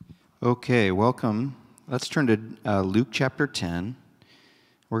Okay, welcome. Let's turn to Luke chapter 10.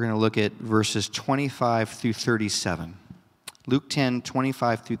 We're going to look at verses 25 through 37. Luke 10,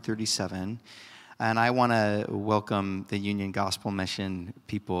 25 through 37. And I want to welcome the Union Gospel Mission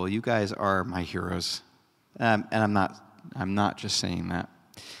people. You guys are my heroes. And I'm not just saying that.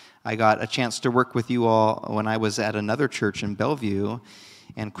 I got a chance to work with you all when I was at another church in Bellevue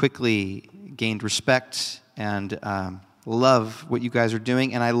and quickly gained respect and love what you guys are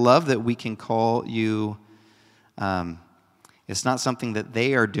doing. And I love that we can call you, it's not something that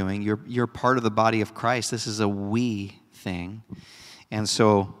they are doing. You're part of the body of Christ. This is a we thing. And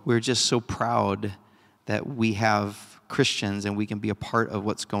so we're just so proud that we have Christians and we can be a part of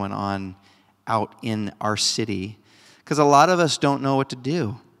what's going on out in our city. Because a lot of us don't know what to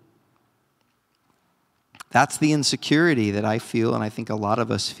do. That's the insecurity that I feel, and I think a lot of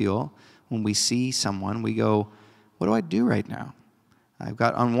us feel when we see someone. We go, what do I do right now?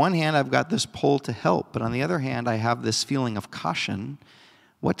 On one hand, I've got this pull to help, but on the other hand, I have this feeling of caution.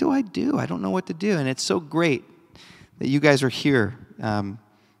 What do? I don't know what to do, and it's so great that you guys are here.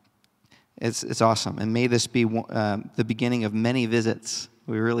 It's awesome, and may this be the beginning of many visits.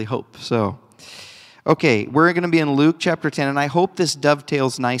 We really hope so. Okay, we're going to be in Luke chapter 10, and I hope this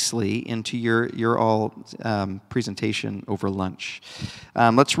dovetails nicely into your all presentation over lunch.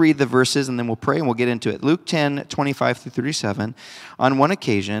 Let's read the verses, and then we'll pray, and we'll get into it. Luke 10, 25 through 37. On one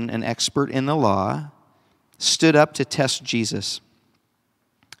occasion, an expert in the law stood up to test Jesus.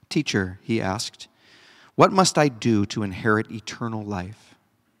 "Teacher," he asked, "what must I do to inherit eternal life?"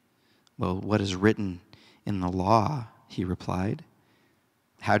 "Well, what is written in the law?" he replied.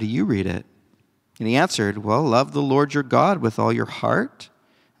 "How do you read it?" And he answered, "Well, love the Lord your God with all your heart,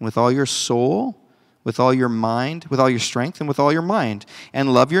 and with all your soul, with all your mind, with all your strength, and with all your mind,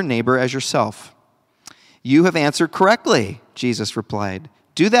 and love your neighbor as yourself." "You have answered correctly," Jesus replied.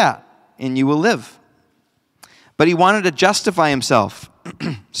 "Do that, and you will live." But he wanted to justify himself.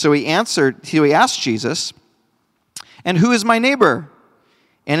 So he asked Jesus, "And who is my neighbor?"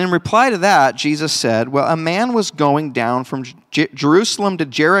 And in reply to that, Jesus said, "Well, a man was going down from Jerusalem to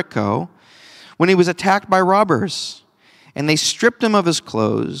Jericho when he was attacked by robbers. And they stripped him of his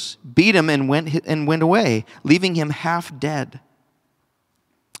clothes, beat him, and went away, leaving him half dead.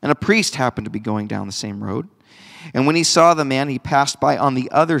 And a priest happened to be going down the same road. And when he saw the man, he passed by on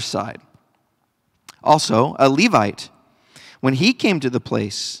the other side. Also, a Levite, when he came to the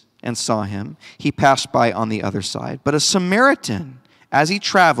place and saw him, he passed by on the other side. But a Samaritan, as he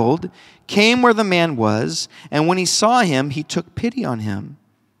traveled, came where the man was, and when he saw him, he took pity on him.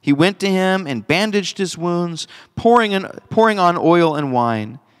 He went to him and bandaged his wounds, pouring on oil and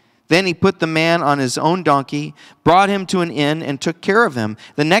wine. Then he put the man on his own donkey, brought him to an inn, and took care of him.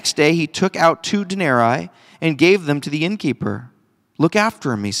 The next day he took out 2 denarii and gave them to the innkeeper. "Look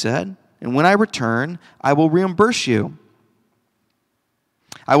after him," he said, "and when I return, I will reimburse you.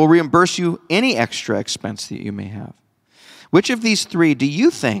 I will reimburse you any extra expense that you may have." Which of these 3 do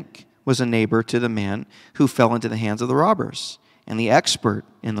you think was a neighbor to the man who fell into the hands of the robbers? And the expert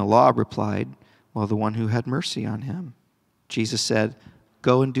in the law replied, "Well, the one who had mercy on him." Jesus said,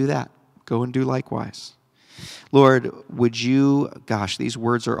 "Go and do that. Go and do likewise." Lord, would you, these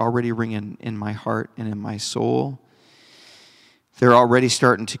words are already ringing in my heart and in my soul. They're already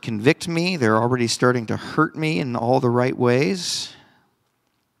starting to convict me. They're already starting to hurt me in all the right ways.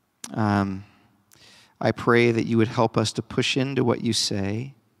 I pray that you would help us to push into what you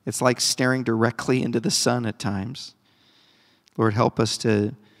say. It's like staring directly into the sun at times. Lord, help us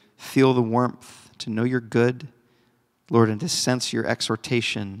to feel the warmth, to know you're good, Lord, and to sense your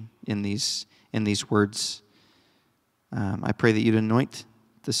exhortation in these words. I pray that you'd anoint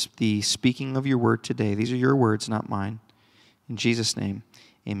the speaking of your word today. These are your words, not mine. In Jesus' name,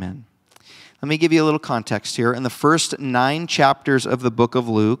 amen. Let me give you a little context here. In the first 9 chapters of the book of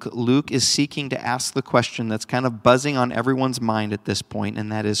Luke, Luke is seeking to ask the question that's kind of buzzing on everyone's mind at this point,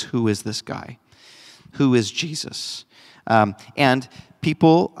 and that is, who is this guy? Who is Jesus? And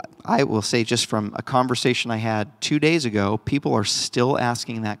people, I will say just from a conversation I had 2 days ago, people are still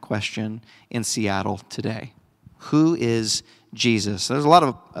asking that question in Seattle today. Who is Jesus? There's a lot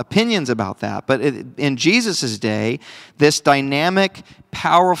of opinions about that, but in Jesus' day, this dynamic,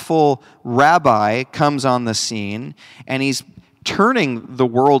 powerful rabbi comes on the scene, and he's turning the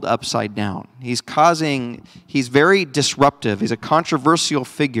world upside down. He's very disruptive. He's a controversial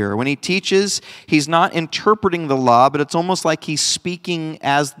figure. When he teaches, he's not interpreting the law, but it's almost like he's speaking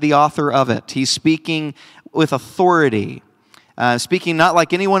as the author of it. He's speaking with authority. speaking not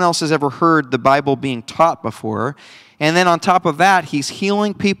like anyone else has ever heard the Bible being taught before. And then on top of that, he's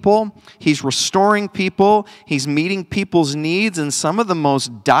healing people, he's restoring people, he's meeting people's needs, and some of the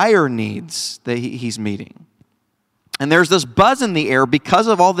most dire needs that he's meeting. And there's this buzz in the air because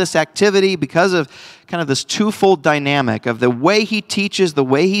of all this activity, because of kind of this twofold dynamic of the way he teaches, the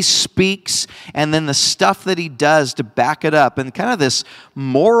way he speaks, and then the stuff that he does to back it up, and kind of this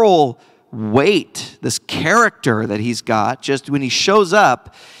moral weight, this character that he's got. Just when he shows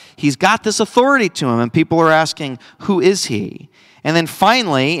up, he's got this authority to him, and people are asking, who is he? And then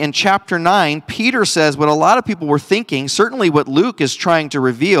finally, in chapter 9, Peter says what a lot of people were thinking, certainly what Luke is trying to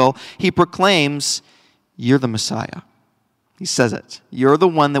reveal. He proclaims, you're the Messiah. He says it. You're the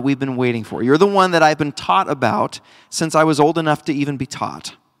one that we've been waiting for. You're the one that I've been taught about since I was old enough to even be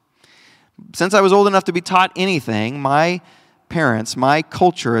taught. Since I was old enough to be taught anything, my parents, my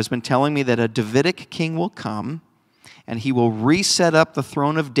culture has been telling me that a Davidic king will come, and he will reset up the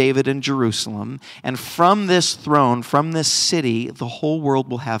throne of David in Jerusalem. And from this throne, from this city, the whole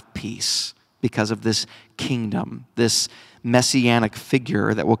world will have peace because of this kingdom, this messianic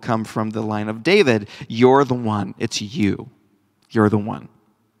figure that will come from the line of David. You're the one. It's you. You're the one.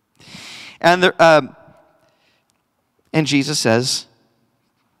 And Jesus says,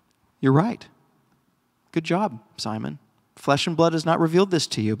 you're right. Good job, Simon. Flesh and blood has not revealed this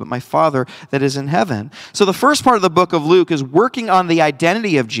to you, but my Father that is in heaven. So the first part of the book of Luke is working on the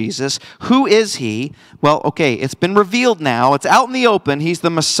identity of Jesus. Who is he? Well, okay, it's been revealed now. It's out in the open. He's the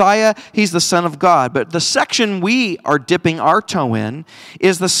Messiah. He's the Son of God. But the section we are dipping our toe in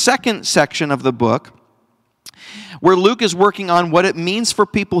is the second section of the book, where Luke is working on what it means for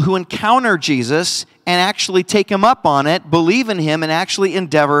people who encounter Jesus and actually take him up on it, believe in him, and actually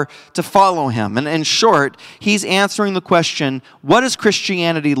endeavor to follow him. And in short, he's answering the question, what does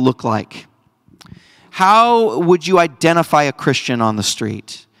Christianity look like? How would you identify a Christian on the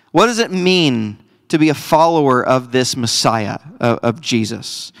street? What does it mean to be a follower of this Messiah, of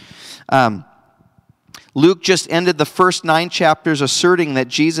Jesus? Luke just ended the first 9 chapters asserting that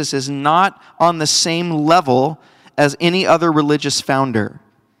Jesus is not on the same level as any other religious founder.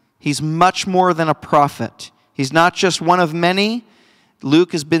 He's much more than a prophet. He's not just one of many.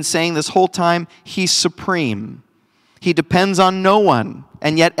 Luke has been saying this whole time, he's supreme. He depends on no one.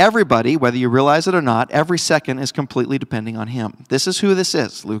 And yet everybody, whether you realize it or not, every second is completely depending on him. This is who this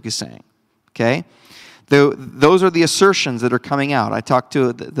is, Luke is saying. Okay? Those are the assertions that are coming out. I talked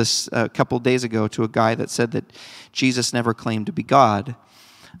to this a couple days ago to a guy that said that Jesus never claimed to be God.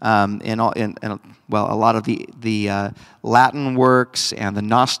 A lot of the Latin works and the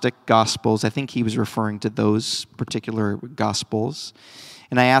Gnostic Gospels, I think he was referring to those particular Gospels.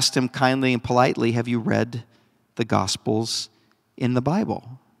 And I asked him kindly and politely, have you read the Gospels in the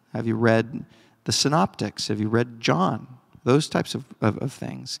Bible? Have you read the Synoptics? Have you read John? Those types of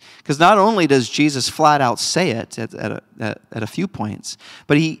things. Because not only does Jesus flat out say it at a few points,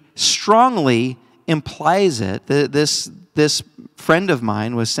 but he strongly implies it. This friend of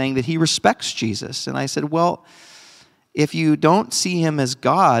mine was saying that he respects Jesus. And I said, well, if you don't see him as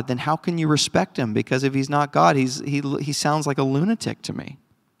God, then how can you respect him? Because if he's not God, he sounds like a lunatic to me.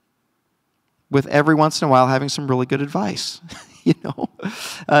 With every once in a while having some really good advice.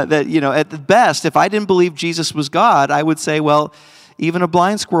 At the best, if I didn't believe Jesus was God, I would say, well, even a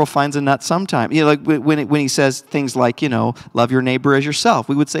blind squirrel finds a nut sometime. Like when he says things like, love your neighbor as yourself,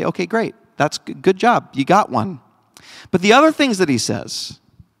 we would say, okay, great, that's good job, you got one. But the other things that he says,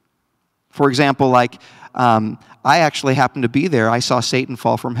 for example, like, I actually happened to be there. I saw Satan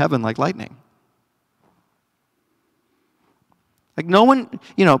fall from heaven like lightning. Like no one,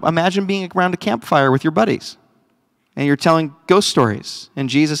 imagine being around a campfire with your buddies. And you're telling ghost stories, and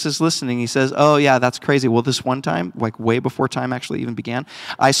Jesus is listening. He says, oh, yeah, that's crazy. Well, this one time, like way before time actually even began,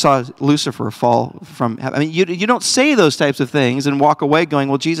 I saw Lucifer fall from heaven. I mean, you don't say those types of things and walk away going,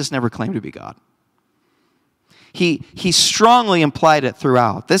 well, Jesus never claimed to be God. He strongly implied it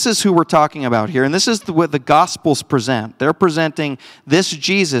throughout. This is who we're talking about here, and this is what the Gospels present. They're presenting this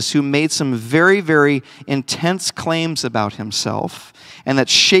Jesus who made some very, very intense claims about himself, and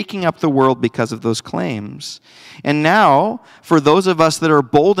that's shaking up the world because of those claims. And now, for those of us that are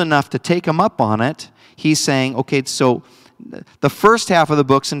bold enough to take him up on it, he's saying, okay, so the first half of the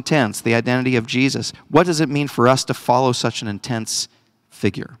book's intense, the identity of Jesus. What does it mean for us to follow such an intense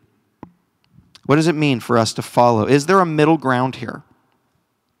figure? What does it mean for us to follow? Is there a middle ground here?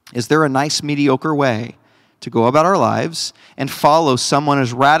 Is there a nice, mediocre way to go about our lives and follow someone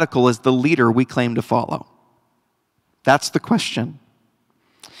as radical as the leader we claim to follow? That's the question.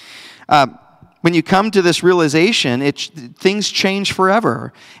 when you come to this realization, things change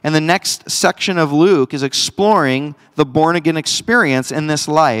forever. And the next section of Luke is exploring the born-again experience in this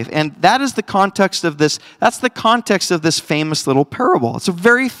life. And that is the context of this. That's the context of this famous little parable. It's a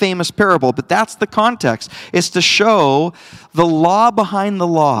very famous parable, but that's the context. It's to show the law behind the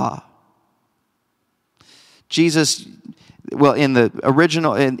law. Jesus, well, in the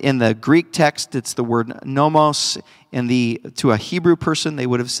original, in the Greek text, it's the word nomos. To a Hebrew person, they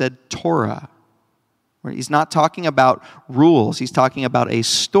would have said Torah. He's not talking about rules. He's talking about a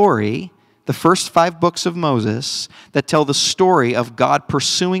story, the first 5 books of Moses, that tell the story of God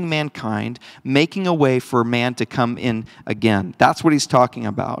pursuing mankind, making a way for man to come in again. That's what he's talking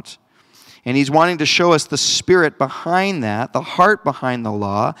about. And he's wanting to show us the spirit behind that, the heart behind the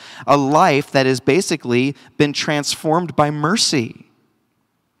law, a life that has basically been transformed by mercy.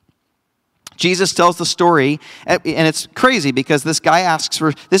 Jesus tells the story, and it's crazy because this guy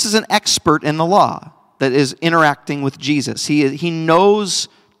this is an expert in the law that is interacting with Jesus. He knows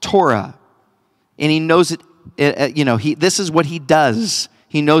Torah, and he knows it, this is what he does.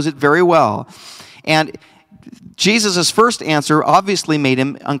 He knows it very well. And Jesus' first answer obviously made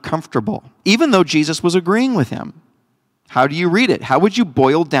him uncomfortable, even though Jesus was agreeing with him. How do you read it? How would you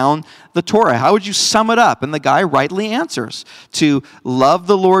boil down the Torah? How would you sum it up? And the guy rightly answers, to love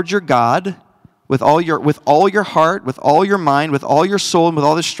the Lord your God with all your heart, with all your mind, with all your soul, and with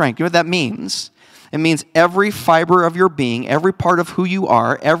all your strength. You know what that means? It means every fiber of your being, every part of who you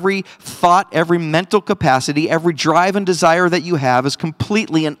are, every thought, every mental capacity, every drive and desire that you have is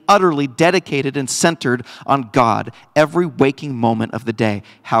completely and utterly dedicated and centered on God every waking moment of the day.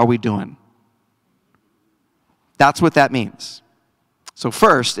 How are we doing? That's what that means. So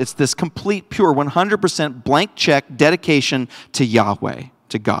first, it's this complete, pure, 100% blank check dedication to Yahweh,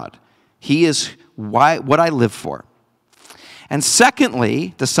 to God. He is what I live for. And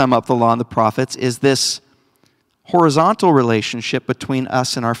secondly, to sum up the law and the prophets, is this horizontal relationship between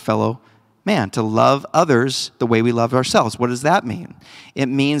us and our fellow man, to love others the way we love ourselves. What does that mean? It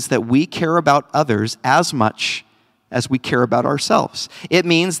means that we care about others as much as we care about ourselves. It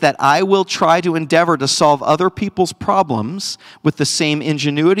means that I will try to endeavor to solve other people's problems with the same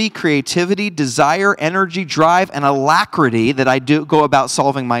ingenuity, creativity, desire, energy, drive, and alacrity that I do go about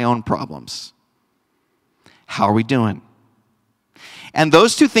solving my own problems. How are we doing? And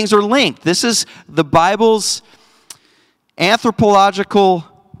those two things are linked. This is the Bible's anthropological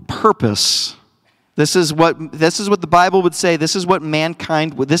purpose. This is what the Bible would say. This is what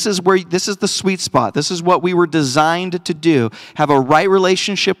mankind, this is the sweet spot. This is what we were designed to do. Have a right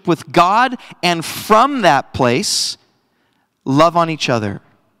relationship with God, and from that place, love on each other.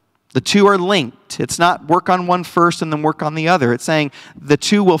 The two are linked. It's not work on one first and then work on the other. It's saying the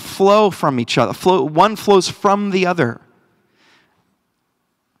two will flow from each other. One flows from the other.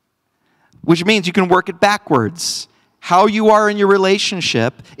 Which means you can work it backwards. How you are in your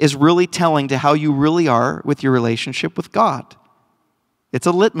relationship is really telling to how you really are with your relationship with God. It's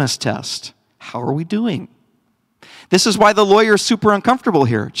a litmus test. How are we doing? This is why the lawyer is super uncomfortable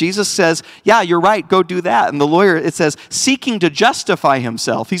here. Jesus says, yeah, you're right, go do that. And the lawyer, it says, seeking to justify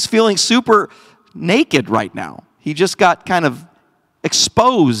himself. He's feeling super naked right now. He just got kind of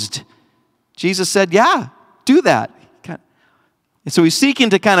exposed. Jesus said, yeah, do that. And so he's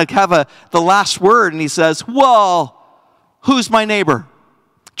seeking to kind of have the last word, and he says, well, who's my neighbor?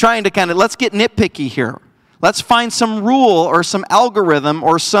 Trying to let's get nitpicky here. Let's find some rule or some algorithm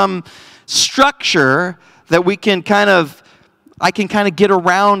or some structure that I can kind of get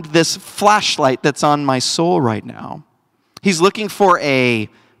around this flashlight that's on my soul right now. He's looking for a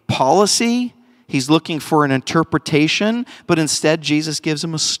policy. He's looking for an interpretation, but instead Jesus gives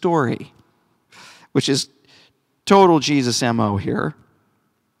him a story, which is total Jesus MO here.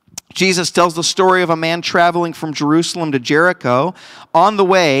 Jesus tells the story of a man traveling from Jerusalem to Jericho. On the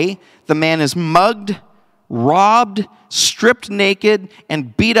way, the man is mugged, robbed, stripped naked,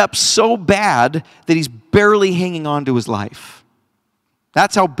 and beat up so bad that he's barely hanging on to his life.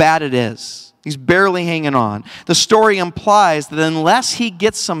 That's how bad it is. He's barely hanging on. The story implies that unless he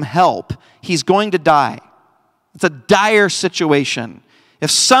gets some help, he's going to die. It's a dire situation. If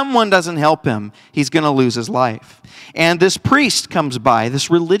someone doesn't help him, he's going to lose his life. And this priest comes by,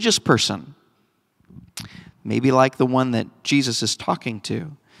 this religious person, maybe like the one that Jesus is talking to.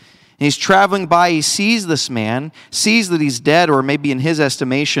 And he's traveling by, he sees this man, sees that he's dead, or maybe in his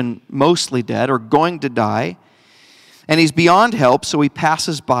estimation, mostly dead, or going to die. And he's beyond help, so he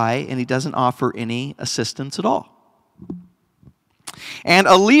passes by and he doesn't offer any assistance at all. And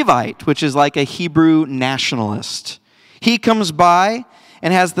a Levite, which is like a Hebrew nationalist, he comes by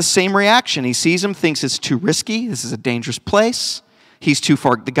and has the same reaction. He sees him, thinks it's too risky. This is a dangerous place.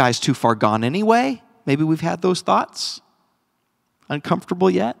 The guy's too far gone anyway. Maybe we've had those thoughts. Uncomfortable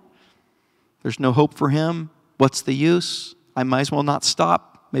yet? There's no hope for him. What's the use? I might as well not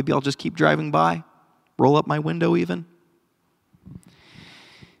stop. Maybe I'll just keep driving by. Roll up my window even.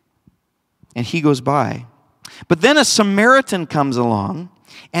 And he goes by. But then a Samaritan comes along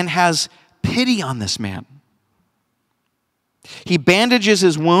and has pity on this man. He bandages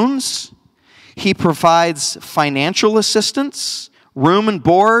his wounds. He provides financial assistance, room and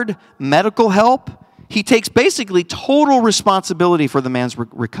board, medical help. He takes basically total responsibility for the man's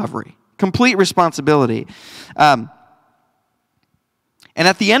recovery. Complete responsibility. And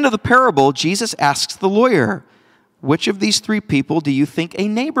at the end of the parable, Jesus asks the lawyer, which of these three people do you think a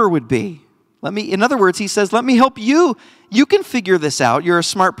neighbor would be? In other words, he says, let me help you. You can figure this out. You're a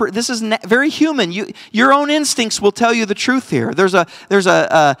smart person. This is very human. Your own instincts will tell you the truth here. There's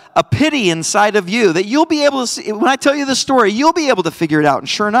a pity inside of you that you'll be able to see. When I tell you the story, you'll be able to figure it out. And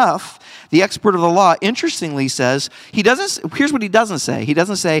sure enough, the expert of the law, interestingly, says, here's what he doesn't say. He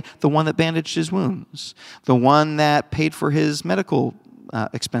doesn't say the one that bandaged his wounds, the one that paid for his medical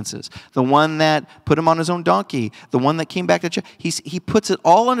expenses, the one that put him on his own donkey, the one that came back to church. He puts it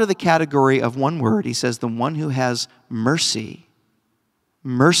all under the category of one word. He says, the one who has mercy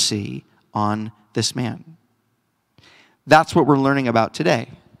on this man. That's what we're learning about today.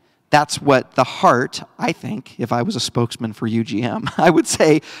 That's what the heart, I think, if I was a spokesman for UGM, I would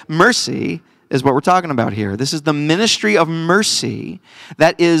say mercy is what we're talking about here. This is the ministry of mercy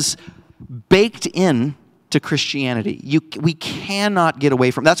that is baked in to Christianity. We cannot get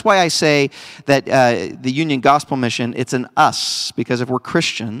away from. That's why I say that the Union Gospel Mission, it's an us, because if we're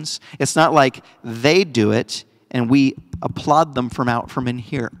Christians, it's not like they do it and we applaud them from in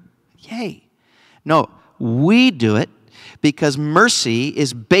here. Yay. No, we do it because mercy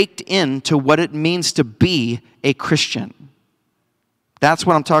is baked into what it means to be a Christian. That's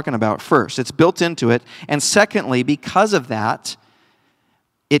what I'm talking about first. It's built into it. And secondly, because of that,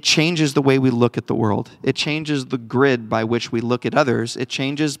 it changes the way we look at the world. It changes the grid by which we look at others. It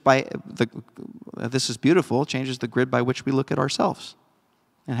changes this is beautiful, it changes the grid by which we look at ourselves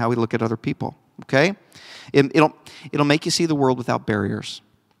and how we look at other people, okay? It'll make you see the world without barriers.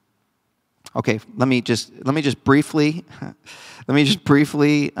 Okay, let me just briefly,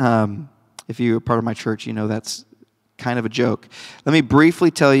 if you're part of my church, you know that's kind of a joke. Let me briefly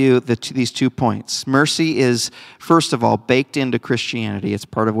tell you these 2 points. Mercy is, first of all, baked into Christianity. It's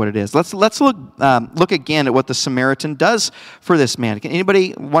part of what it is. Let's look again at what the Samaritan does for this man. Can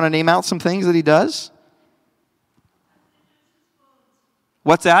anybody want to name out some things that he does?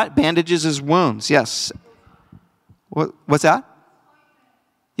 What's that? Bandages his wounds. Yes. What's that?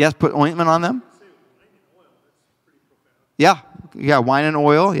 Yes, put ointment on them. Yeah, wine and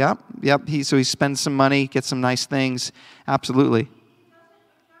oil. Yep. So he spends some money, gets some nice things. Absolutely.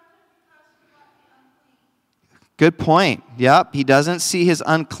 Good point. Yep. He doesn't see his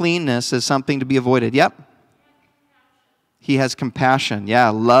uncleanness as something to be avoided. Yep. He has compassion. Yeah.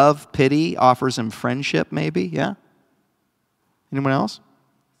 Love, pity, offers him friendship, maybe. Yeah. Anyone else?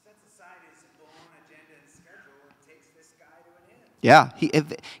 Sets aside his own agenda and schedule and takes this guy to an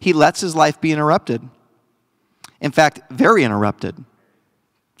end. Yeah. He lets his life be interrupted. In fact, very interrupted.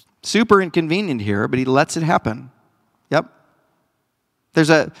 Super inconvenient here, but he lets it happen. Yep.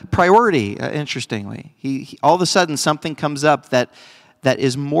 There's a priority, interestingly. He all of a sudden, something comes up that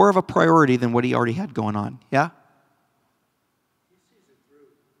is more of a priority than what he already had going on. Yeah?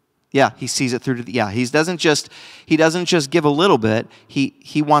 Yeah, he sees it through to he doesn't just give a little bit.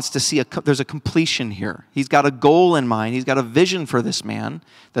 He wants to see there's a completion here. He's got a goal in mind. He's got a vision for this man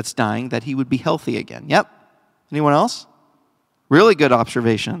that's dying, that he would be healthy again. Yep. Anyone else? Really good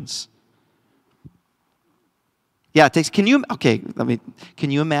observations. Yeah, can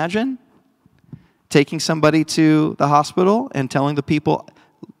you imagine taking somebody to the hospital and telling the people,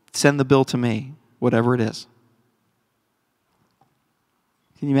 send the bill to me, whatever it is?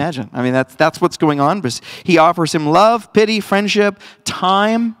 Can you imagine? I mean, that's what's going on. He offers him love, pity, friendship,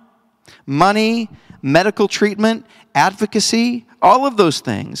 time, money, medical treatment, advocacy, all of those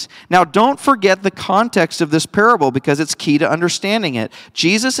things. Now, don't forget the context of this parable because it's key to understanding it.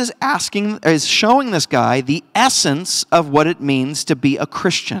 Jesus is showing this guy the essence of what it means to be a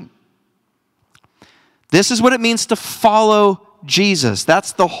Christian. This is what it means to follow Jesus.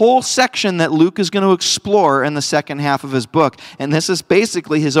 That's the whole section that Luke is going to explore in the second half of his book. And this is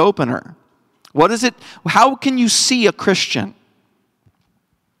basically his opener. What is it? How can you see a Christian?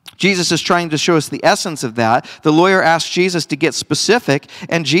 Jesus is trying to show us the essence of that. The lawyer asked Jesus to get specific,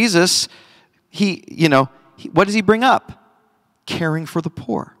 and Jesus, what does he bring up? Caring for the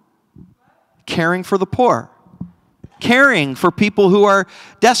poor. Caring for the poor. caring for people who are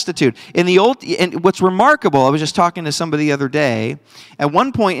destitute. And what's remarkable, I was just talking to somebody the other day, at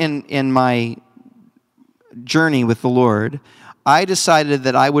one point in my journey with the Lord, I decided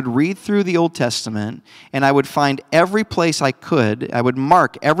that I would read through the Old Testament and I would find every place I could. I would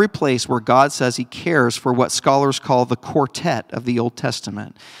mark every place where God says he cares for what scholars call the quartet of the Old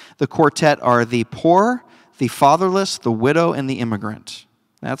Testament. The quartet are the poor, the fatherless, the widow, and the immigrant.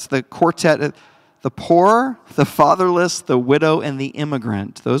 That's the quartet. The poor, the fatherless, the widow, and the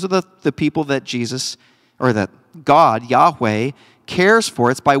immigrant. Those are the people that Jesus, or that God, Yahweh, cares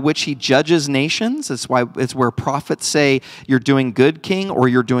for. It's by which he judges nations. It's where prophets say you're doing good, king, or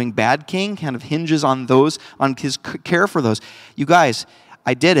you're doing bad, king. Kind of hinges on his care for those. You guys,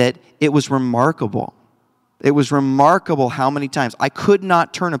 I did it. It was remarkable. It was remarkable how many times I could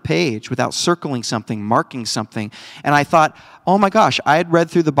not turn a page without circling something, marking something. And I thought, oh my gosh, I had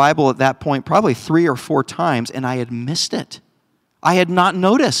read through the Bible at that point probably 3 or 4 times, and I had missed it. I had not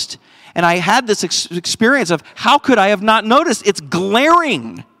noticed. And I had this experience of, how could I have not noticed? It's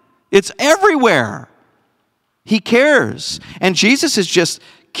glaring. It's everywhere. He cares. And Jesus is just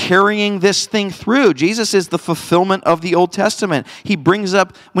carrying this thing through. Jesus is the fulfillment of the Old Testament. He brings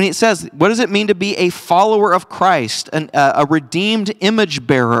up, when it says, what does it mean to be a follower of Christ, a redeemed image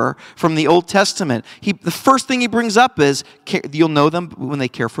bearer from the Old Testament? The first thing he brings up is, you'll know them when they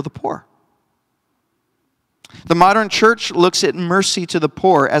care for the poor. The modern church looks at mercy to the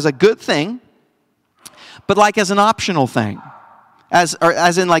poor as a good thing, but like as an optional thing. As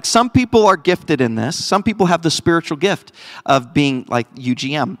in, like, some people are gifted in this. Some people have the spiritual gift of being like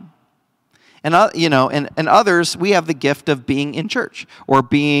UGM. And, and others, we have the gift of being in church or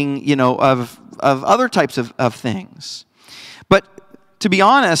being, of other types of things. But to be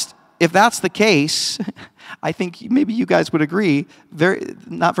honest, if that's the case, I think maybe you guys would agree,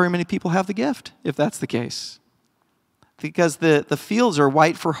 not very many people have the gift, if that's the case. Because the fields are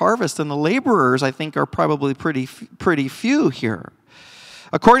white for harvest, and the laborers, I think, are probably pretty few here.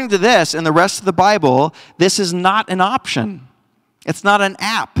 According to this and the rest of the Bible, this is not an option. It's not an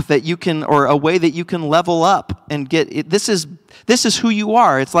app that you can, or a way that you can level up and get it. This is who you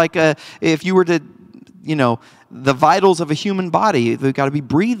are. It's like if you were to, the vitals of a human body, they've got to be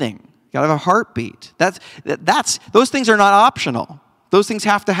breathing. You've got to have a heartbeat. Those things are not optional. Those things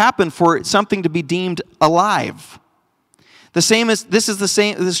have to happen for something to be deemed alive. This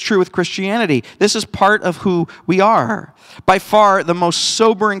is true with Christianity. This is part of who we are. By far, the most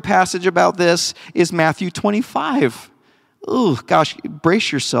sobering passage about this is Matthew 25. Ooh, gosh,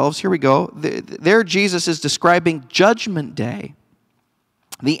 brace yourselves. Here we go. There Jesus is describing Judgment Day,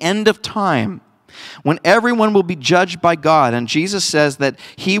 the end of time, when everyone will be judged by God. And Jesus says that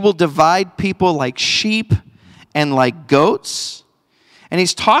he will divide people like sheep and like goats. And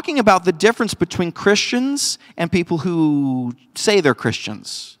he's talking about the difference between Christians and people who say they're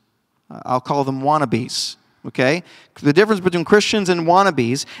Christians. I'll call them wannabes, okay? The difference between Christians and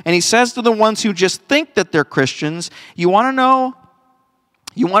wannabes. And he says to the ones who just think that they're Christians, you want to know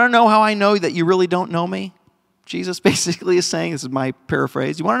how I know that you really don't know me? Jesus basically is saying, this is my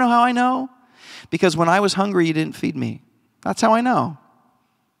paraphrase, you want to know how I know? Because when I was hungry, you didn't feed me. That's how I know.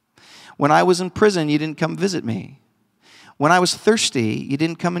 When I was in prison, you didn't come visit me. When I was thirsty, you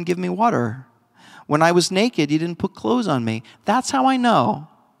didn't come and give me water. When I was naked, you didn't put clothes on me. That's how I know.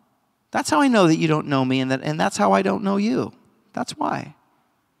 That's how I know that you don't know me, and that's how I don't know you. That's why.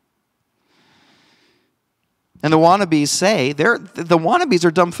 And the wannabes say, the wannabes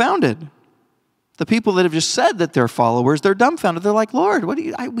are dumbfounded. The people that have just said that they're followers, they're dumbfounded. They're like, Lord, what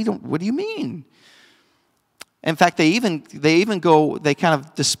do you mean? In fact, they kind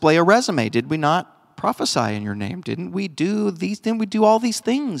of display a resume. Did we not prophesy in your name? Didn't we do all these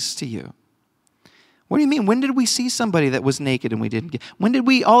things to you? What do you mean? When did we see somebody that was naked and we didn't? When did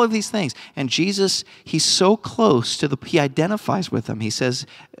we, all of these things? And Jesus, he's so close he identifies with them. He says,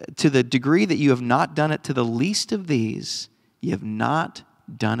 to the degree that you have not done it to the least of these, you have not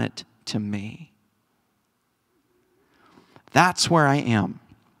done it to me. That's where I am.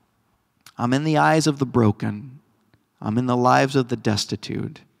 I'm in the eyes of the broken. I'm in the lives of the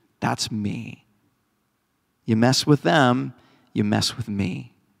destitute. That's me. You mess with them, you mess with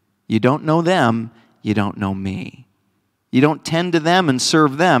me. You don't know them, you don't know me. You don't tend to them and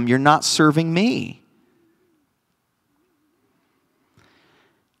serve them, you're not serving me.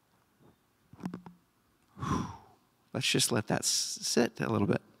 Let's just let that sit a little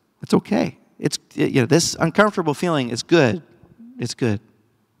bit. It's okay. This uncomfortable feeling is good. It's good.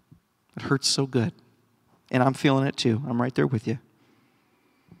 It hurts so good. And I'm feeling it too. I'm right there with you.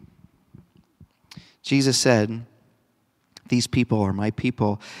 Jesus said, these people are my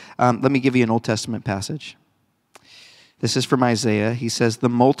people. Let me give you an Old Testament passage. This is from Isaiah. He says, the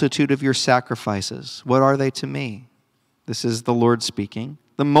multitude of your sacrifices, what are they to me? This is the Lord speaking.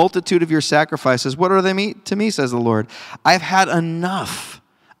 The multitude of your sacrifices, what are they to me, says the Lord? I've had enough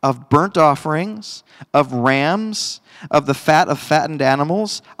of burnt offerings, of rams, of the fat of fattened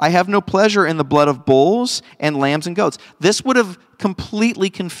animals. I have no pleasure in the blood of bulls and lambs and goats. This would have completely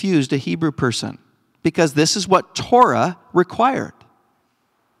confused a Hebrew person because this is what Torah required.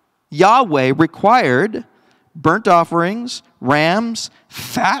 Yahweh required burnt offerings, rams,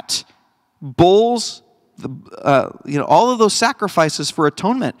 fat, bulls, all of those sacrifices for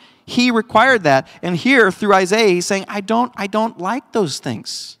atonement. He required that. And here, through Isaiah, he's saying, I don't like those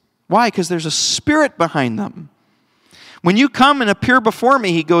things. Why? Because there's a spirit behind them. When you come and appear before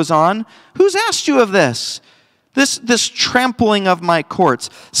me, he goes on, who's asked you of this? This trampling of my courts.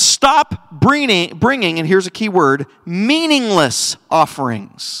 Stop bringing, and here's a key word, meaningless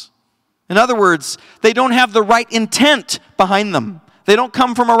offerings. In other words, they don't have the right intent behind them. They don't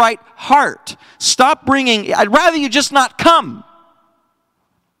come from a right heart. Stop bringing, I'd rather you just not come.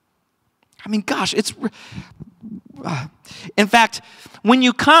 I mean, gosh, it's... in fact, when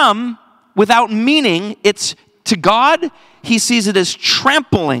you come without meaning, it's to God, he sees it as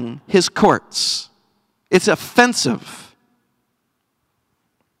trampling his courts. It's offensive.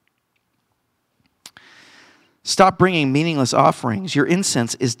 Stop bringing meaningless offerings. Your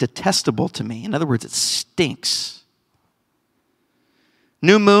incense is detestable to me. In other words, it stinks.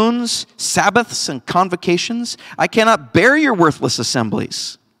 New moons, Sabbaths, and convocations. I cannot bear your worthless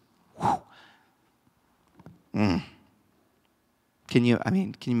assemblies. Can you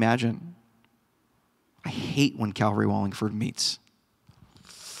imagine? I hate when Calvary Wallingford meets.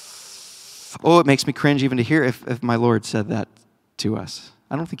 Oh, it makes me cringe even to hear if my Lord said that to us.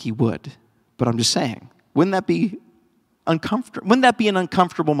 I don't think he would, but I'm just saying. Wouldn't that be uncomfortable? Wouldn't that be an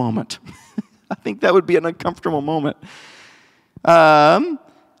uncomfortable moment? I think that would be an uncomfortable moment. I'm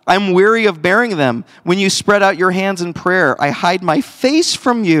weary of bearing them. When you spread out your hands in prayer, I hide my face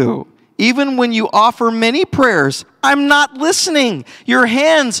from you. Even when you offer many prayers, I'm not listening. Your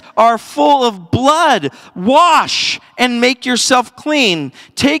hands are full of blood. Wash and make yourself clean.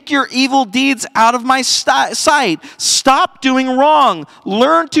 Take your evil deeds out of my sight. Stop doing wrong.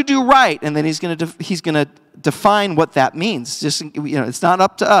 Learn to do right. And then he's going to define what that means. Just, it's not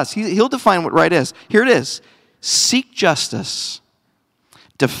up to us. He'll define what right is. Here it is. Seek justice.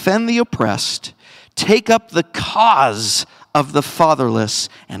 Defend the oppressed. Take up the cause of the fatherless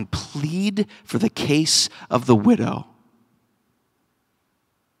and plead for the case of the widow.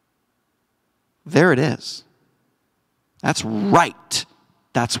 There it is. That's right.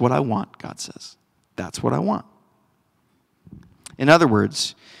 That's what I want, God says. That's what I want. In other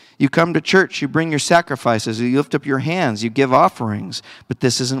words, you come to church, you bring your sacrifices, you lift up your hands, you give offerings, but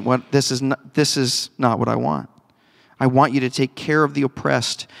this is not what I want. I want you to take care of the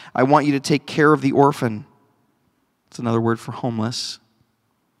oppressed. I want you to take care of the orphan. It's another word for homeless.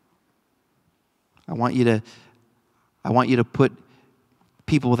 I want you to put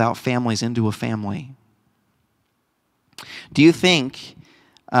people without families into a family. Do you think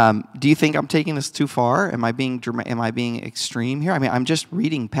I'm taking this too far? Am I being extreme here? I mean, I'm just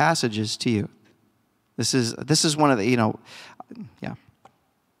reading passages to you. This is one of the, yeah.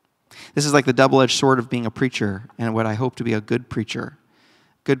 This is like the double-edged sword of being a preacher and what I hope to be a good preacher.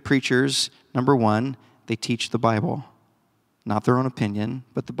 Good preachers, number one, they teach the Bible. Not their own opinion,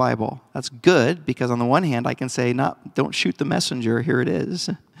 but the Bible. That's good because on the one hand, I can say, don't shoot the messenger, here it is.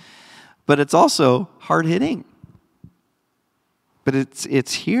 But it's also hard-hitting. But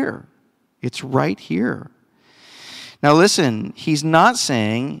it's here. It's right here. Now listen, he's not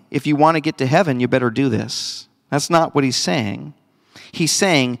saying, if you want to get to heaven, you better do this. That's not what he's saying. He's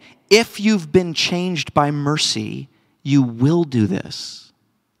saying, if you've been changed by mercy, you will do this.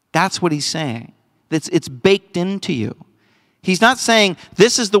 That's what he's saying. It's baked into you. He's not saying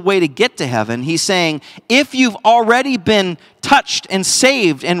this is the way to get to heaven. He's saying if you've already been touched and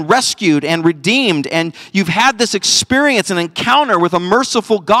saved and rescued and redeemed and you've had this experience and encounter with a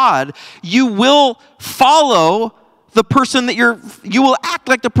merciful God, you will follow the person that you will act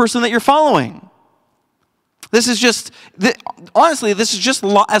like the person that you're following. This is just, honestly, this is just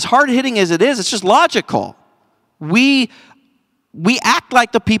as hard-hitting as it is, it's just logical. We act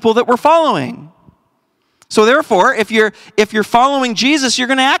like the people that we're following. So therefore, if you're following Jesus, you're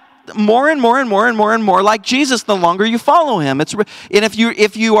going to act more and more and more and more and more like Jesus the longer you follow him. And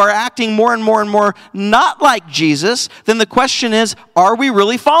if you are acting more and more and more not like Jesus, then the question is, are we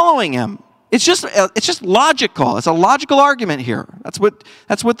really following him? It's just logical. It's a logical argument here. That's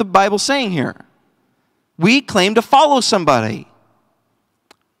what the Bible's saying here. We claim to follow somebody.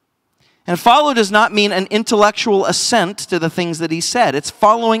 And follow does not mean an intellectual assent to the things that he said. It's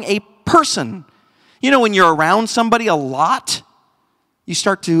following a person. You know, when you're around somebody a lot, you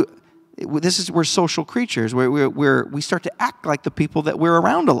start to, we're social creatures. We start to act like the people that we're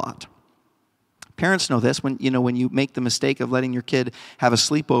around a lot. Parents know this when you make the mistake of letting your kid have a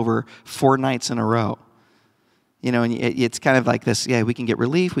sleepover 4 nights in a row. You know, and it's kind of like this, yeah, we can get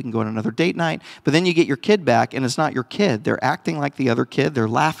relief, we can go on another date night, but then you get your kid back and it's not your kid. They're acting like the other kid, they're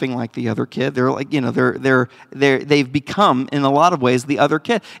laughing like the other kid, they're like, they've become, in a lot of ways, the other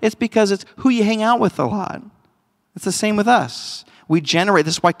kid. It's because it's who you hang out with a lot. It's the same with us. We generate,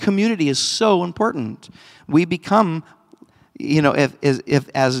 this is why community is so important. We become, if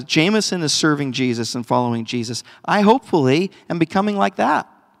as Jameson is serving Jesus and following Jesus, I hopefully am becoming like that.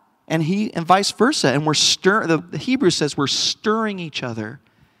 And vice versa. And the Hebrew says we're stirring each other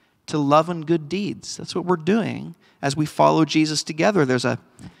to love and good deeds. That's what we're doing as we follow Jesus together. There's an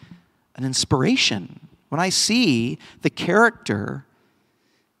inspiration. When I see the character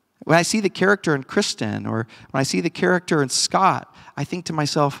in Kristen, or when I see the character in Scott, I think to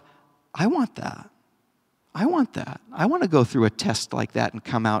myself, I want that. I want that. I want to go through a test like that and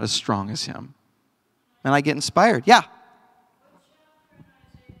come out as strong as him. And I get inspired. Yeah.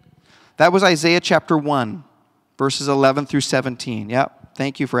 That was Isaiah chapter 1, verses 11 through 17. Yep,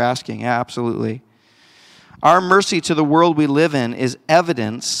 thank you for asking. Yeah, absolutely. Our mercy to the world we live in is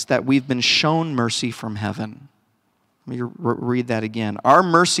evidence that we've been shown mercy from heaven. Let me read that again. Our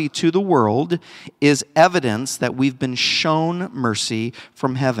mercy to the world is evidence that we've been shown mercy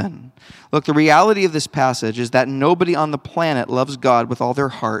from heaven. Look, the reality of this passage is that nobody on the planet loves God with all their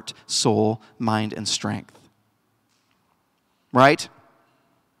heart, soul, mind, and strength. Right?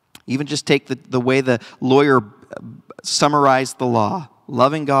 Even just take the way the lawyer summarized the law.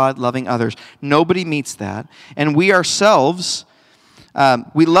 Loving God, loving others. Nobody meets that. And we ourselves,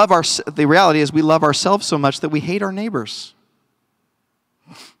 the reality is we love ourselves so much that we hate our neighbors.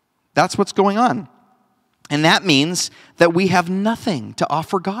 That's what's going on. And that means that we have nothing to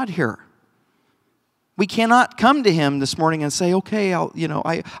offer God here. We cannot come to him this morning and say, okay,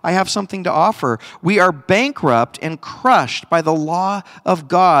 I have something to offer. We are bankrupt and crushed by the law of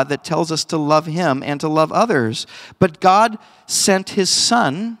God that tells us to love him and to love others. But God sent his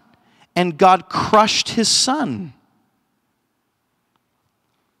son, and God crushed his son.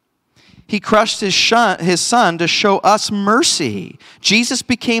 He crushed his son to show us mercy. Jesus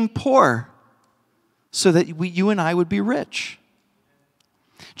became poor so that you and I would be rich.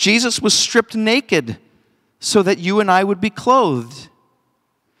 Jesus was stripped naked so that you and I would be clothed.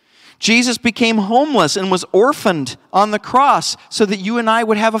 Jesus became homeless and was orphaned on the cross so that you and I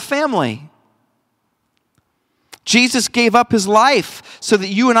would have a family. Jesus gave up his life so that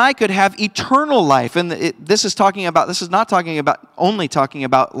you and I could have eternal life. And this is not only talking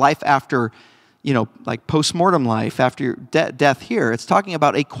about life after, like post-mortem life, after your death here. It's talking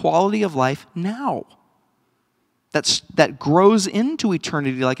about a quality of life now that grows into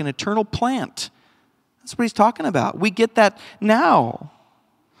eternity like an eternal plant. That's what he's talking about. We get that now.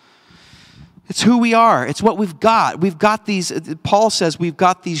 It's who we are. It's what we've got. We've got these, Paul says, we've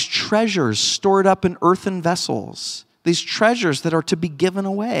got these treasures stored up in earthen vessels. These treasures that are to be given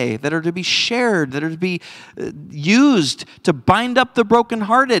away, that are to be shared, that are to be used to bind up the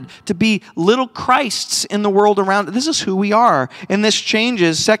brokenhearted, to be little Christs in the world around. This is who we are. And this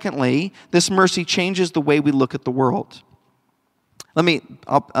changes, secondly, this mercy changes the way we look at the world.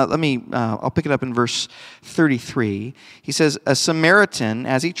 I'll pick it up in verse 33. He says, a Samaritan,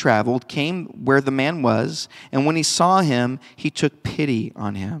 as he traveled, came where the man was, and when he saw him, he took pity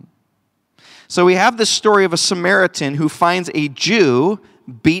on him. So we have this story of a Samaritan who finds a Jew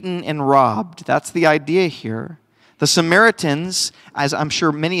beaten and robbed. That's the idea here. The Samaritans, as I'm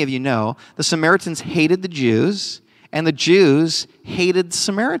sure many of you know, the Samaritans hated the Jews, and the Jews hated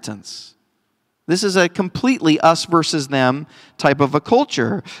Samaritans. This is a completely us versus them type of a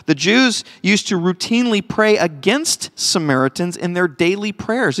culture. The Jews used to routinely pray against Samaritans in their daily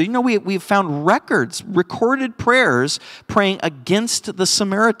prayers. We've found recorded prayers praying against the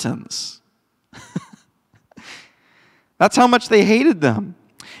Samaritans. That's how much they hated them.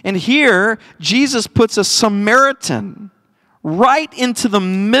 And here, Jesus puts a Samaritan right into the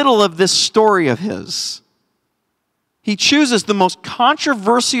middle of this story of his. He chooses the most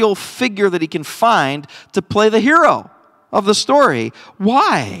controversial figure that he can find to play the hero of the story.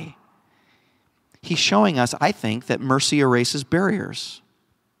 Why? He's showing us, I think, that mercy erases barriers.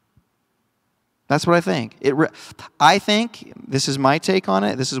 That's what I think. I think, this is my take on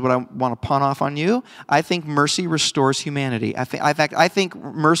it, this is what I want to pawn off on you, I think mercy restores humanity. In fact, I think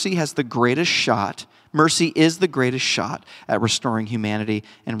mercy has the greatest shot, mercy is the greatest shot at restoring humanity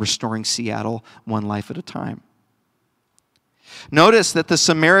and restoring Seattle one life at a time. Notice that the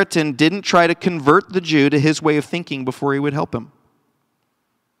Samaritan didn't try to convert the Jew to his way of thinking before he would help him.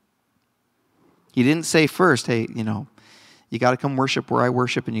 He didn't say first, hey, you got to come worship where I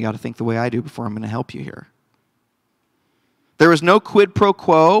worship and you got to think the way I do before I'm going to help you here. There was no quid pro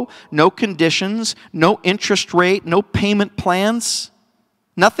quo, no conditions, no interest rate, no payment plans,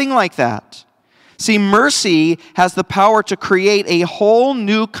 nothing like that. See, mercy has the power to create a whole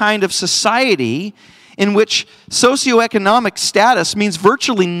new kind of society in which socioeconomic status means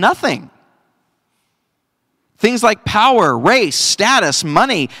virtually nothing. Things like power, race, status,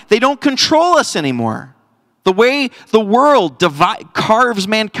 money, they don't control us anymore. The way the world carves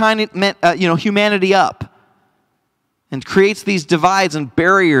humanity up and creates these divides and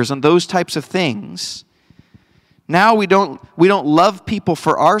barriers and those types of things. Now we don't love people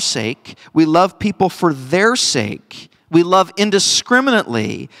for our sake. We love people for their sake. We love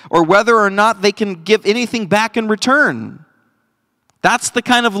indiscriminately, or whether or not they can give anything back in return. That's the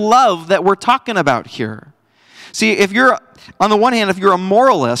kind of love that we're talking about here. See, on the one hand, if you're a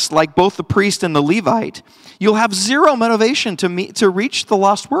moralist, like both the priest and the Levite, you'll have zero motivation to reach the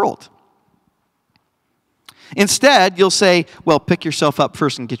lost world. Instead, you'll say, well, pick yourself up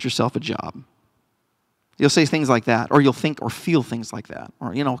first and get yourself a job. You'll say things like that, or you'll think or feel things like that.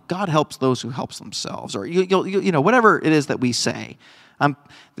 Or, God helps those who help themselves. Or, whatever it is that we say.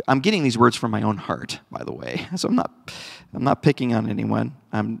 I'm getting these words from my own heart, by the way. So I'm not picking on anyone.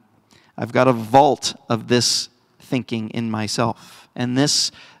 I've got a vault of this thinking in myself. And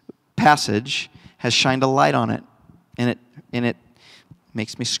this passage has shined a light on it. And it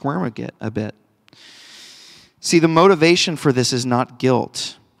makes me squirm a bit. See, the motivation for this is not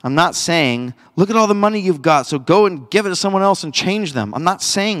guilt. I'm not saying, look at all the money you've got, so go and give it to someone else and change them. I'm not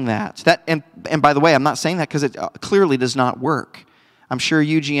saying that. And by the way, I'm not saying that because it clearly does not work. I'm sure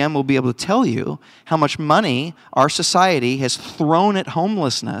UGM will be able to tell you how much money our society has thrown at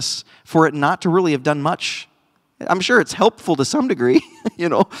homelessness for it not to really have done much. I'm sure it's helpful to some degree,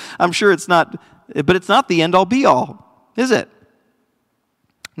 I'm sure it's not, but it's not the end-all be-all, is it?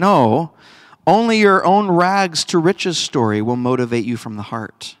 No. Only your own rags to riches story will motivate you from the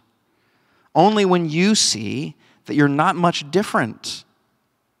heart. Only when you see that you're not much different,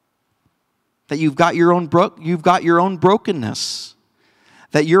 that you've got your own brokenness,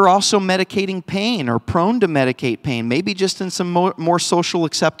 that you're also medicating pain or prone to medicate pain, maybe just in some more social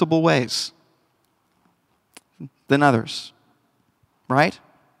acceptable ways than others, right?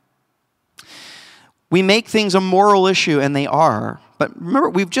 We make things a moral issue, and they are. But remember,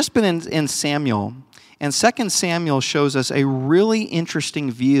 we've just been in Samuel, and 2 Samuel shows us a really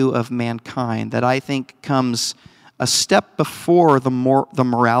interesting view of mankind that I think comes a step before the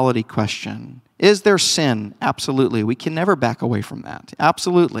morality question. Is there sin? Absolutely. We can never back away from that.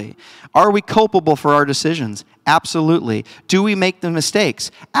 Absolutely. Are we culpable for our decisions? Absolutely. Do we make the mistakes?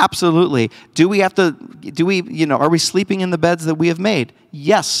 Absolutely. Are we sleeping in the beds that we have made?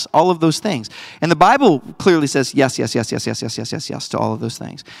 Yes, all of those things. And the Bible clearly says yes to all of those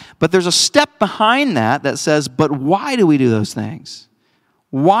things. But there's a step behind that says, but why do we do those things?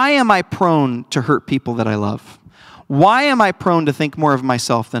 Why am I prone to hurt people that I love? Why am I prone to think more of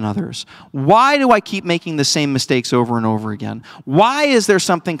myself than others? Why do I keep making the same mistakes over and over again? Why is there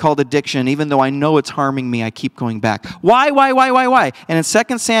something called addiction, even though I know it's harming me, I keep going back? Why? And in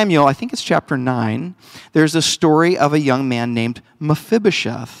 2 Samuel, I think it's chapter 9, there's a story of a young man named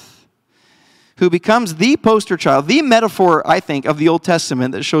Mephibosheth, who becomes the poster child, the metaphor, I think, of the Old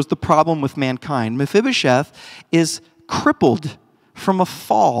Testament that shows the problem with mankind. Mephibosheth is crippled from a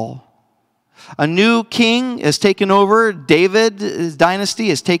fall. A new king has taken over. David's dynasty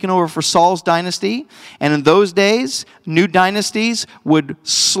has taken over for Saul's dynasty. And in those days, new dynasties would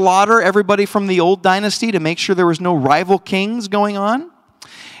slaughter everybody from the old dynasty to make sure there was no rival kings going on.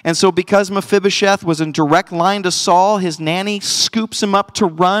 And so because Mephibosheth was in direct line to Saul, his nanny scoops him up to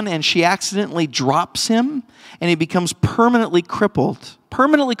run, and she accidentally drops him, and he becomes permanently crippled.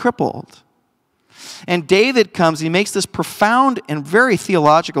 Permanently crippled. And David comes, he makes this profound and very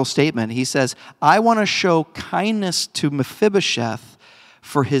theological statement. He says, I want to show kindness to Mephibosheth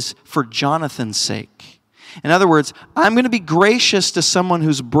for Jonathan's sake. In other words, I'm going to be gracious to someone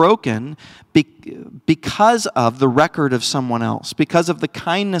who's broken because of the record of someone else, because of the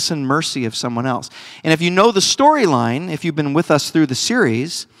kindness and mercy of someone else. And if you know the storyline, if you've been with us through the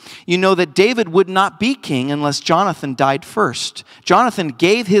series, you know that David would not be king unless Jonathan died first. Jonathan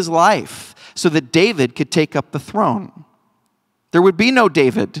gave his life so that David could take up the throne. There would be no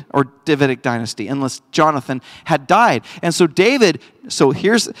David or Davidic dynasty unless Jonathan had died. And so David,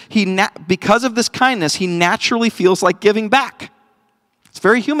 because of this kindness, he naturally feels like giving back. It's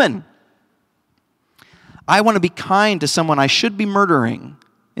very human. I want to be kind to someone I should be murdering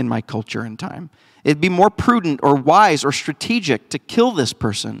in my culture and time. It'd be more prudent or wise or strategic to kill this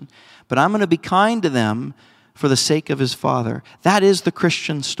person, but I'm going to be kind to them for the sake of his Father. That is the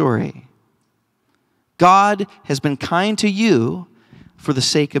Christian story. God has been kind to you for the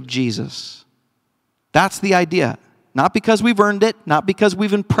sake of Jesus. That's the idea. Not because we've earned it, not because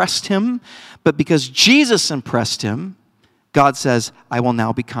we've impressed him, but because Jesus impressed him. God says, I will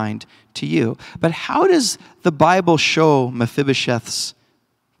now be kind to you. But how does the Bible show Mephibosheth's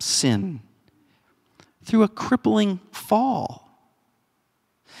sin? Through a crippling fall.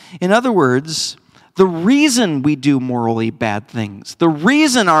 In other words, the reason we do morally bad things, the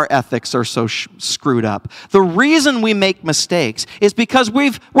reason our ethics are so screwed up, the reason we make mistakes is because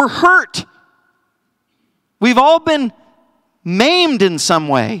we're hurt. We've all been maimed in some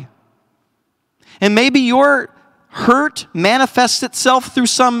way. And maybe your hurt manifests itself through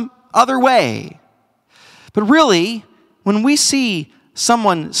some other way. But really, when we see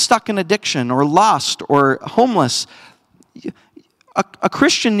someone stuck in addiction or lost or homeless, a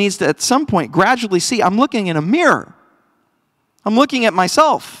Christian needs to, at some point, gradually see, I'm looking in a mirror. I'm looking at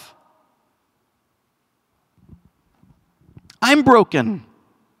myself. I'm broken.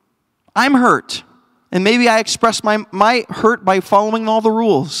 I'm hurt. And maybe I express my hurt by following all the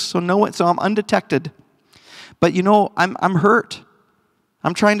rules, so I'm undetected. But I'm hurt.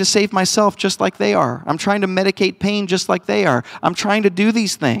 I'm trying to save myself just like they are. I'm trying to medicate pain just like they are. I'm trying to do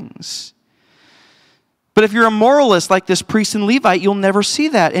these things. But if you're a moralist like this priest and Levite, you'll never see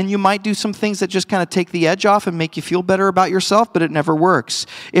that. And you might do some things that just kind of take the edge off and make you feel better about yourself, but it never works.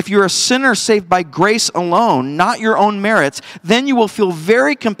 If you're a sinner saved by grace alone, not your own merits, then you will feel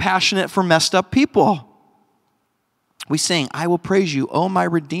very compassionate for messed up people. We sing, I will praise you, O my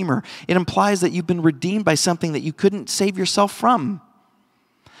Redeemer. It implies that you've been redeemed by something that you couldn't save yourself from.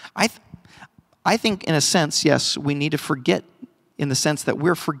 I think, in a sense, yes, we need to forget in the sense that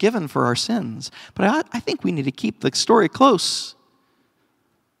we're forgiven for our sins. But I think we need to keep the story close.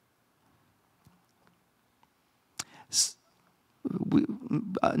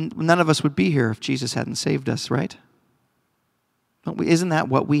 None of us would be here if Jesus hadn't saved us, right? Isn't that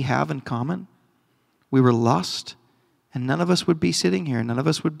what we have in common? We were lost, and none of us would be sitting here. None of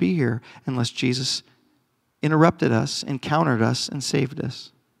us would be here unless Jesus interrupted us, encountered us, and saved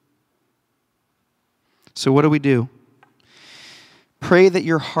us. So what do? Pray that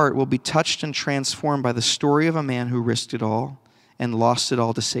your heart will be touched and transformed by the story of a man who risked it all and lost it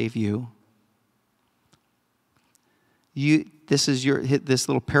all to save you. This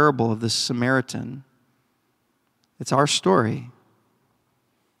little parable of this Samaritan. It's our story.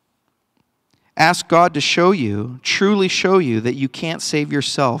 Ask God to truly show you that you can't save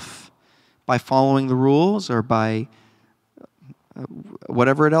yourself by following the rules or by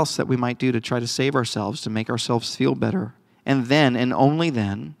whatever else that we might do to try to save ourselves, to make ourselves feel better. And then, and only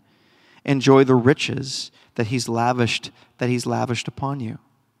then, enjoy the riches that He's lavished upon you.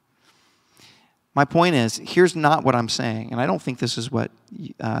 My point is, here's not what I'm saying, and I don't think this is what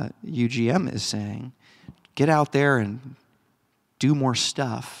UGM is saying. Get out there and do more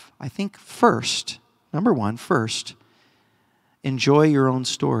stuff. I think number one, enjoy your own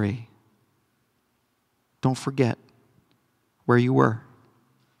story. Don't forget where you were.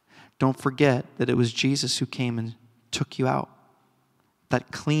 Don't forget that it was Jesus who came and took you out,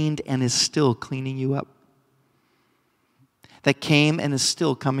 that cleaned and is still cleaning you up, that came and is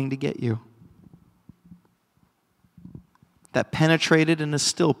still coming to get you, that penetrated and is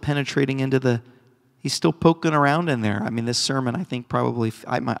still penetrating into he's still poking around in there. I mean, this sermon, I think probably,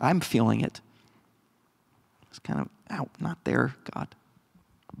 I'm feeling it. It's kind of out, not there, God.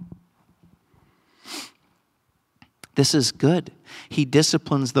 This is good. He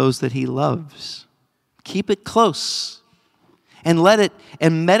disciplines those that He loves. Keep it close and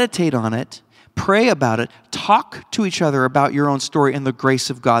and meditate on it. Pray about it. Talk to each other about your own story and the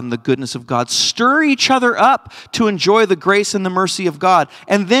grace of God and the goodness of God. Stir each other up to enjoy the grace and the mercy of God.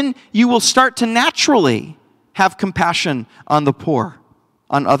 And then you will start to naturally have compassion on the poor,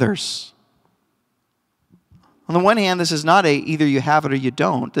 on others. On the one hand, this is not either you have it or you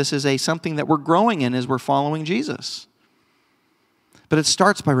don't. This is something that we're growing in as we're following Jesus. But it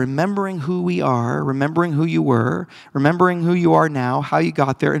starts by remembering who we are, remembering who you were, remembering who you are now, how you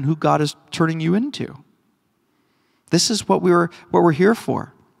got there, and who God is turning you into. This is what we're here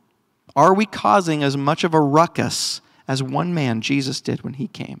for. Are we causing as much of a ruckus as one man, Jesus, did when He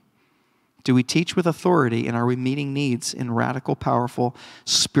came? Do we teach with authority, and are we meeting needs in radical, powerful,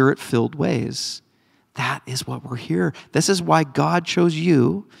 Spirit-filled ways? That is what we're here. This is why God chose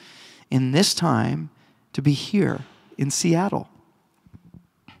you in this time to be here in Seattle.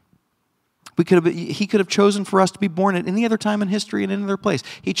 He could have chosen for us to be born at any other time in history in any other place.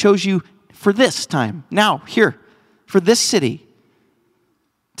 He chose you for this time, now, here, for this city,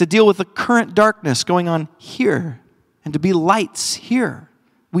 to deal with the current darkness going on here, and to be lights here.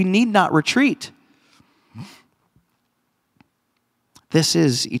 We need not retreat. This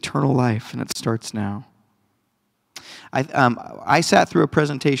is eternal life, and it starts now. I sat through a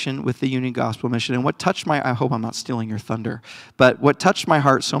presentation with the Union Gospel Mission, and what touched I hope I'm not stealing your thunder, but what touched my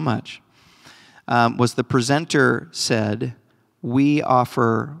heart so much was the presenter said, we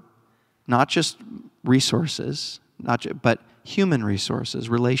offer not just resources, but human resources,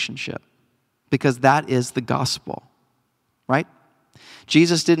 relationship, because that is the gospel, right?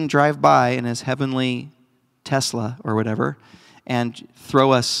 Jesus didn't drive by in his heavenly Tesla or whatever and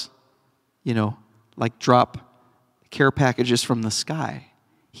throw us, like drop care packages from the sky.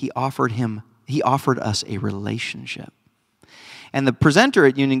 He offered us a relationship. And the presenter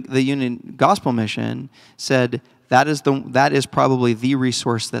at the Union Gospel Mission said that is probably the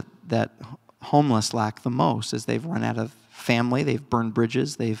resource that homeless lack the most, as they've run out of family, they've burned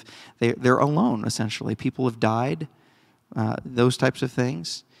bridges, they're alone essentially. People have died, those types of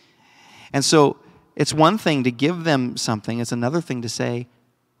things. And so it's one thing to give them something, it's another thing to say,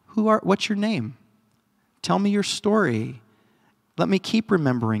 what's your name? Tell me your story. Let me keep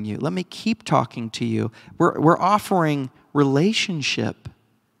remembering you. Let me keep talking to you. We're offering relationship,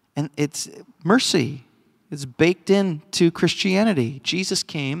 and it's mercy. It's baked into Christianity. Jesus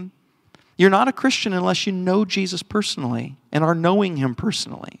came. You're not a Christian unless you know Jesus personally and are knowing him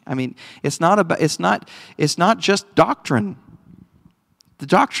personally. I mean, it's not just doctrine. The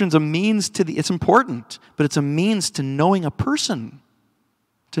doctrine's a means it's important, but it's a means to knowing a person.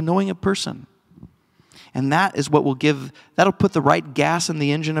 To knowing a person. And that is what that'll put the right gas in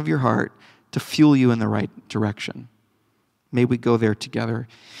the engine of your heart to fuel you in the right direction. May we go there together.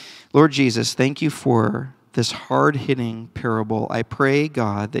 Lord Jesus, thank you for this hard-hitting parable. I pray,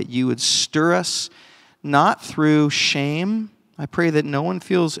 God, that you would stir us not through shame. I pray that no one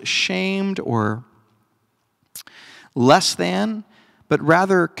feels shamed or less than, but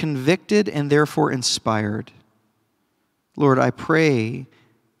rather convicted and therefore inspired. Lord, I pray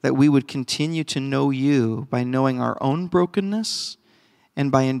that we would continue to know you by knowing our own brokenness and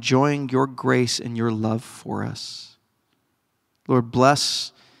by enjoying your grace and your love for us. Lord,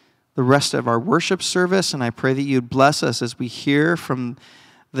 bless the rest of our worship service, and I pray that you'd bless us as we hear from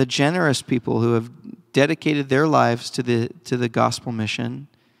the generous people who have dedicated their lives to the gospel mission.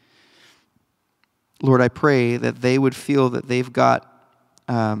 Lord, I pray that they would feel that they've got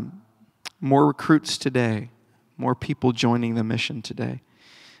more recruits today, more people joining the mission today.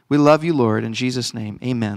 We love you, Lord. In Jesus' name, amen.